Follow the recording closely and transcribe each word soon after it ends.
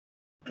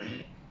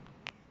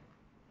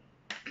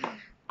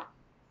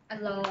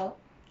Hello.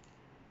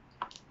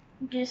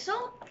 Okay,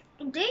 so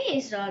today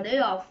is the day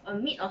of a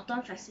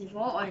Mid-Autumn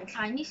Festival, or in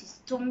Chinese is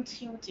中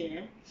秋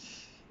节.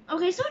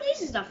 Okay, so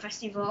this is the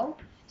festival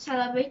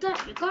celebrated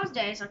because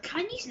there is a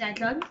Chinese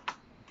legend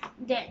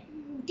that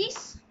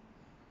this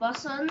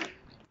person,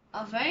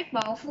 a very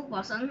powerful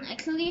person,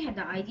 actually had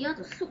the idea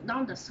to shoot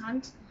down the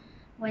suns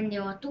when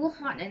they were too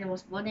hot and it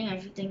was burning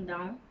everything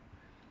down.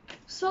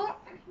 So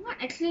what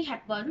actually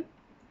happened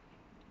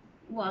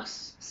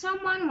was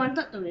someone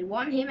wanted to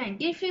reward him and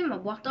gave him a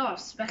bottle of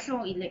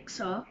special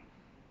elixir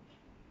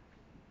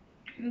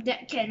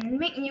that can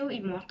make you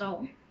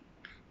immortal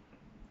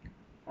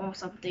or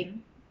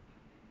something.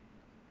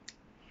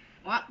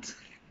 What?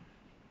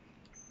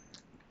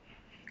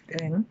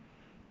 Then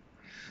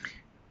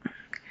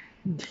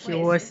he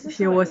Wait, was is this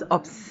he how it was goes?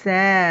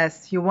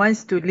 obsessed. He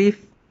wants to live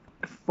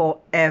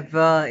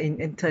forever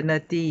in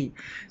eternity.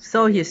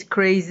 So he's Seriously?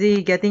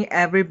 crazy getting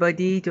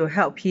everybody to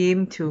help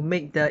him to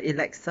make the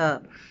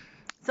elixir.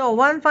 So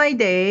one fine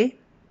day,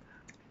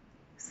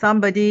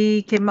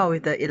 somebody came up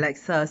with the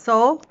elixir.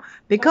 So Oh,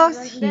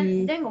 because then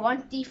he got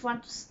one thief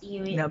want to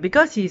steal it. no,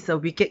 because he's a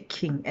wicked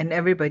king and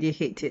everybody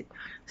hates it.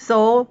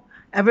 So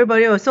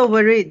everybody was so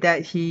worried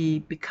that he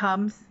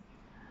becomes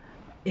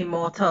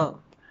immortal,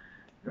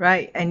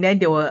 right? And then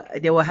they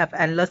will have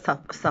endless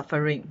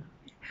suffering.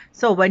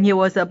 So when he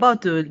was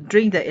about to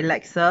drink the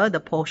elixir, the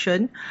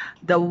potion,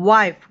 the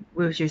wife,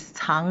 which is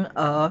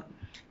Chang'e,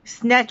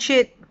 snatch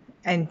it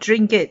and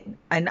drink it.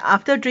 And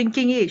after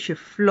drinking it, she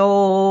flew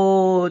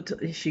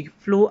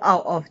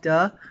out of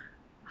the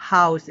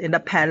house in the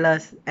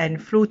palace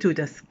and flew to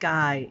the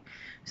sky.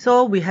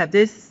 So we have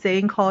this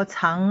saying called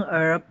嫦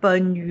娥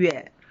奔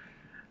月,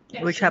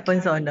 That's which in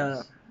happens on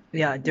the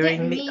Chinese. That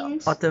during Mid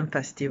means Autumn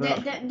Festival.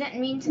 that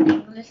means in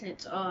English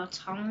it's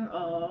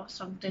长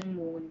something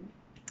moon.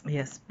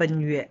 Yes,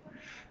 奔月.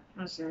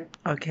 What's that?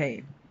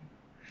 Okay.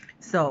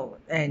 So,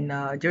 and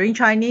during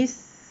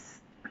Chinese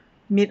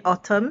Mid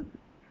Autumn,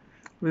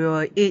 we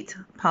will eat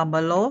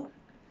pomelo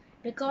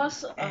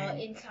Because and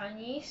in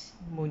Chinese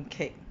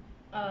mooncake.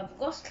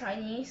 because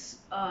Chinese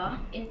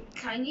in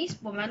Chinese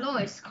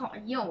pomelo is called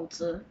柚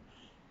子.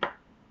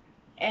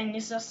 And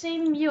it's the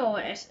same 柚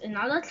as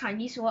another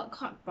Chinese word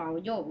called 保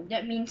佑,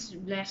 that means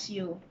bless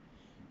you.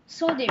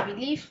 So they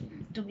believe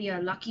to be a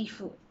lucky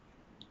fruit.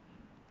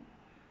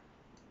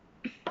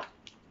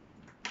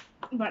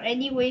 But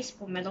anyways,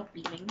 pomelo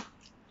peeling.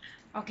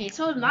 Okay,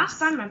 so last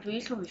time I'm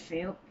pretty sure we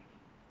failed.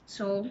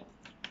 So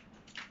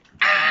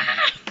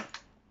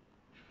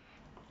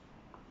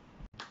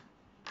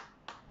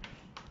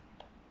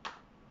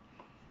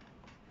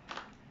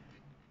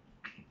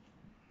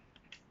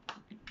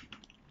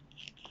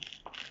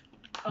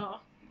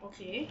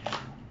okay.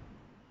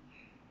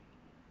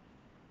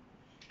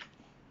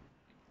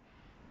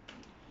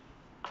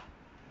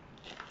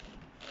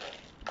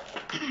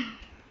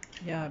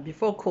 Yeah,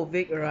 before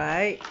COVID,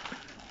 right?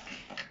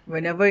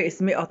 Whenever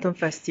it's Mid Autumn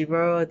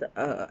Festival,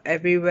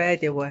 everywhere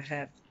they will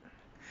have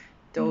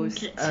those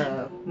Mooncake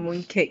samples.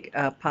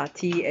 mooncake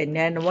party, and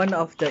then one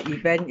of the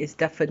event is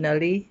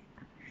definitely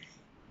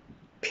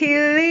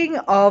peeling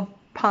of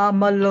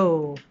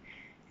pomelo.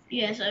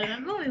 Yes, I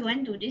remember we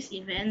went to this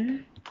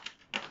event,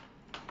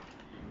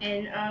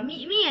 and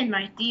me and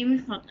my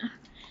team,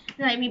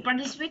 like we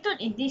participated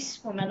in this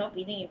pomelo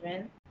peeling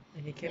event,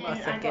 And he came out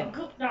and I got second.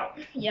 grouped out.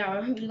 Yeah,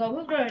 we got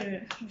grouped out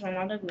with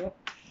another group.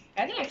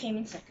 I think I came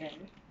in second.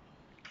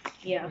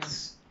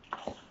 Yes.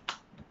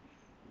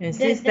 And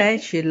since That then,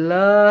 she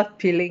loved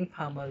peeling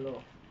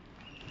pomelo.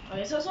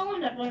 okay. So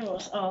what happened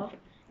was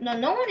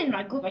no one in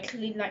my group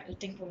actually liked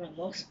eating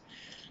pomelos.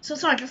 So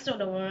I just took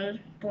the word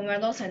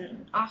pomelos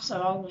and asked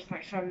around with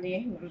my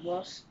family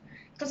members,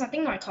 because I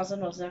think my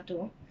cousin was there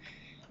too.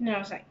 And then I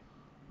was like,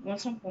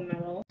 want some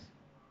pomelos?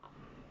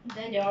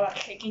 Then they all like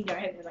shaking their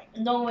head. They're like,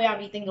 no way, I'm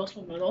eating those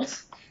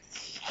pomelos.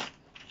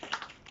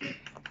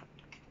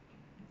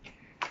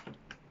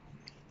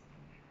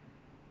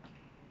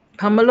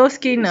 Pomelo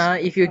skin,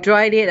 if you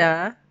dried it,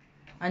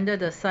 under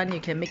the sun,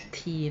 you can make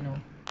tea, you know.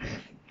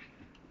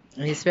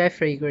 And it's very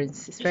fragrant.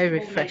 It's very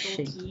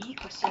refreshing. Tea?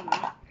 Question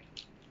mark.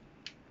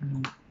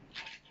 Mm.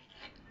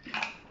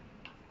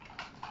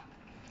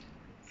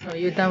 So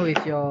you done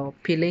with your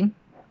peeling?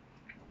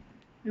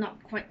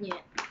 Not quite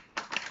yet.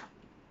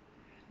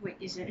 Wait,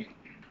 is it?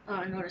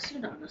 No, that's still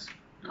not.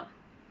 No.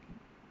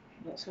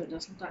 No, so it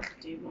doesn't touch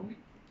the table.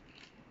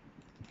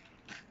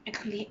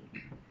 Actually,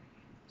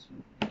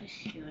 this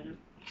here,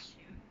 this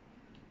here.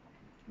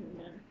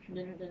 And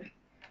then.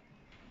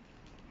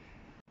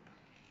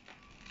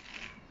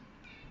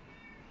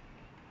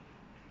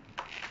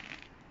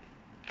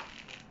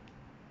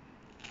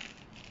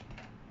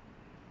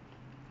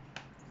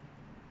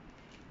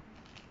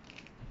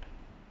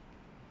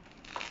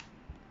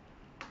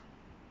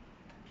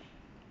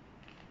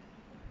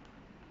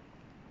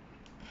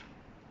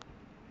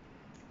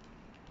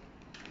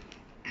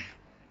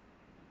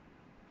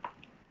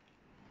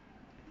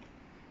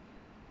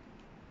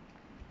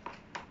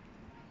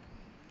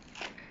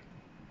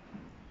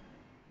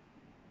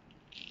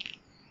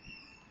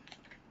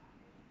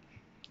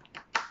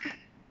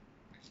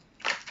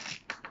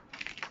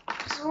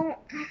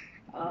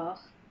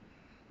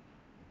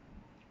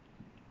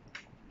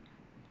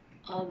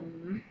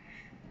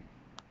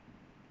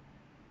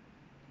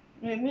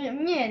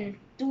 Me and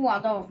two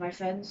other of my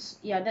friends,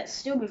 yeah, that's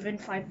still within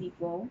 5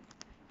 people.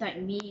 Like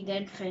me,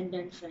 then friend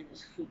is 3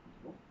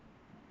 people.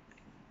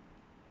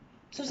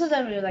 So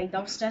sometimes we're like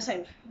downstairs,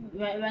 like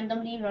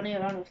randomly running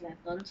around with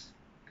lanterns.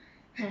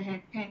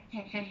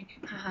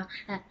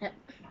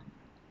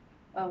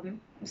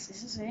 Is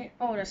this it?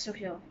 Oh, they're still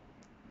here.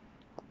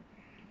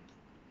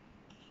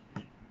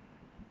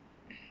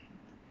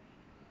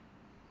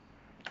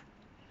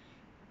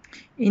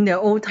 In the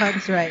old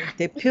times, right,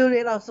 they peel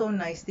it out so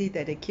nicely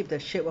that they keep the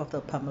shape of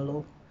the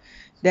pomelo.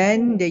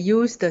 Then they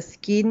use the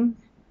skin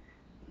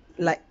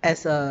like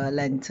as a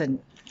lantern.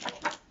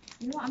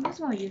 You know what? I'm just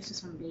gonna use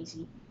this one,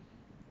 lazy.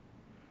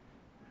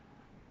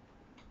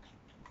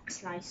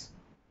 Slice.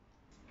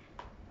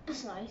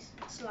 Slice.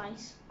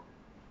 Slice.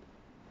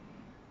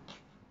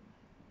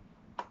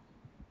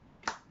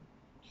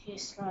 Okay,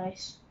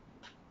 slice.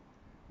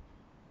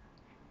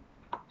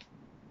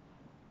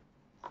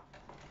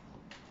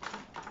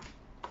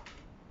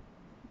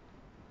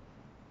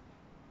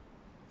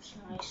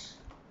 Slice.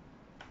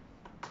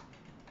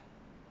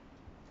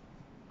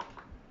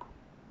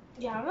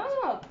 Yeah, I'm not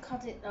gonna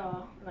cut it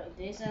like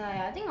this, and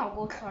I think I'll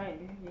go try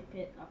and rip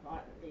it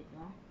apart later.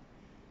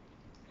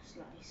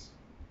 Slice.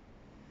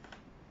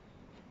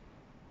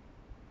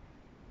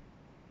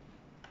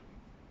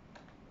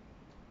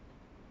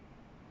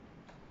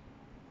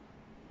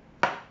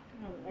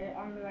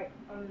 I'm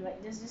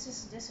like this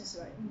is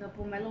like the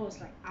pomelo is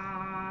like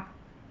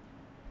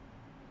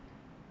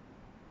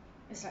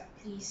it's like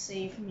please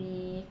save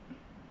me.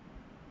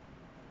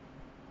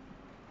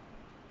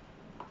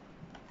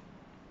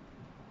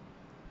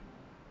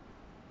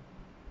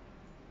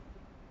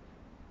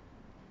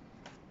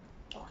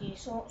 Okay,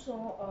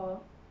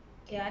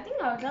 okay, I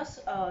think I'll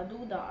just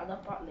do the other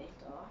part later.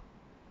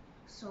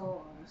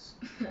 So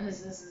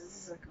this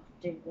is like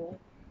a table.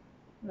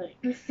 Like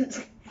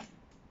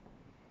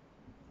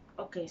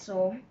okay,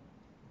 so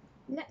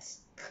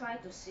let's try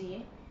to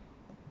see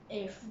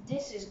if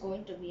this is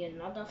going to be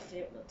another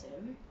failed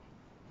attempt.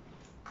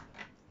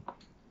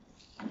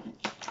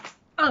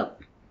 Oh,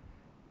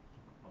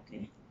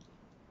 okay.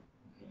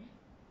 Okay.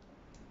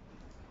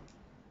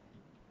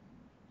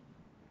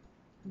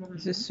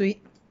 Is it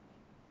sweet?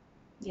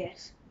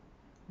 Yes.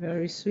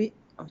 Very sweet,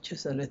 or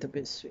just a little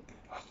bit sweet?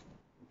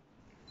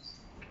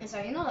 It's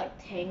like like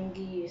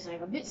tangy. It's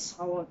like a bit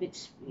sour, a bit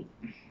sweet.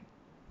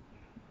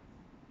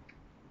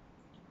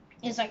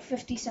 It's like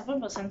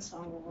 57%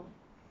 sour.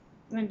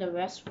 When the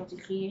rest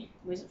 43,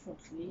 was it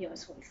 43? Yeah,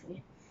 it's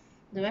 43.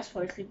 The rest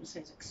 43% is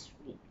like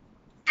sweet.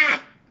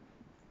 Ah!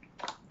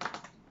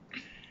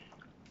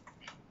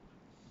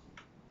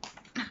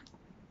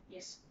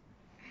 Yes.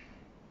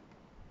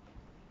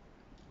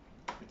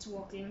 It's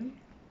working.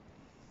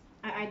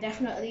 I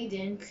definitely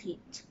didn't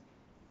cheat.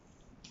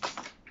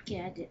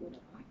 Yeah, I did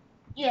whatever.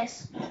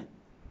 Yes.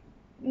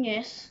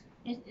 Yes.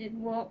 It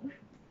worked.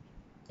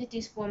 It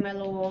is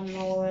pomelo,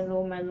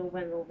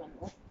 mellow.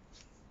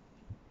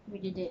 We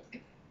did it.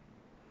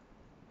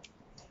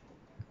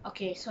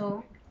 Okay,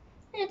 so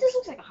yeah, this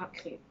looks like a hot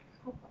cake.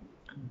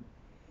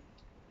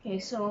 Okay,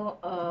 so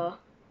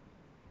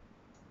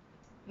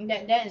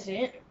that is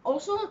it.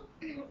 Also,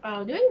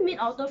 during Mid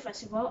Autumn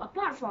Festival,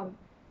 apart from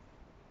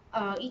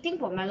eating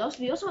pomelos,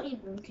 we also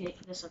eat mooncake.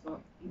 There's like a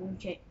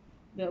mooncake.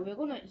 We're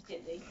gonna eat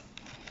it later.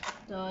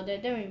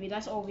 Then we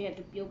realized oh we had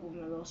to peel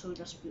pomelo, so we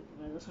just peeled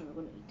pomelos and we're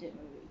gonna eat it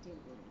when we're eating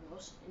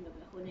pomelos in the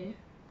balcony.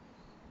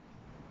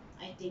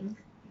 I think.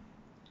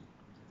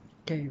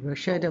 Okay, we'll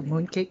share the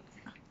mooncake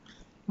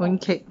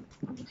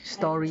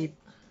story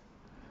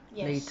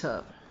Yes.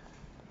 later.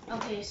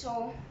 Okay,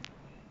 so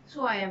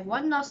I have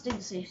one last thing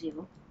to say to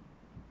you.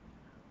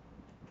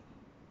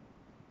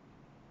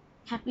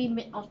 Happy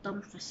Mid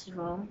Autumn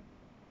Festival.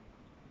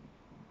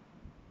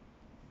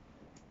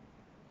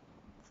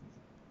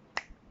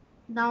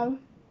 Now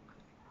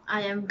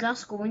I am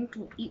just going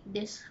to eat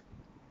this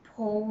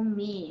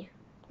pomelo.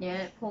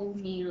 Yeah,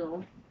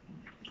 pomelo.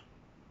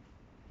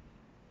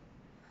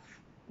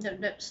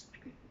 That's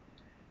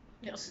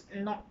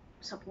not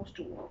supposed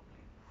to work.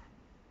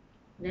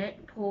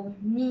 That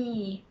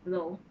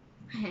pomelo.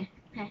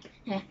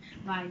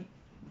 Bye.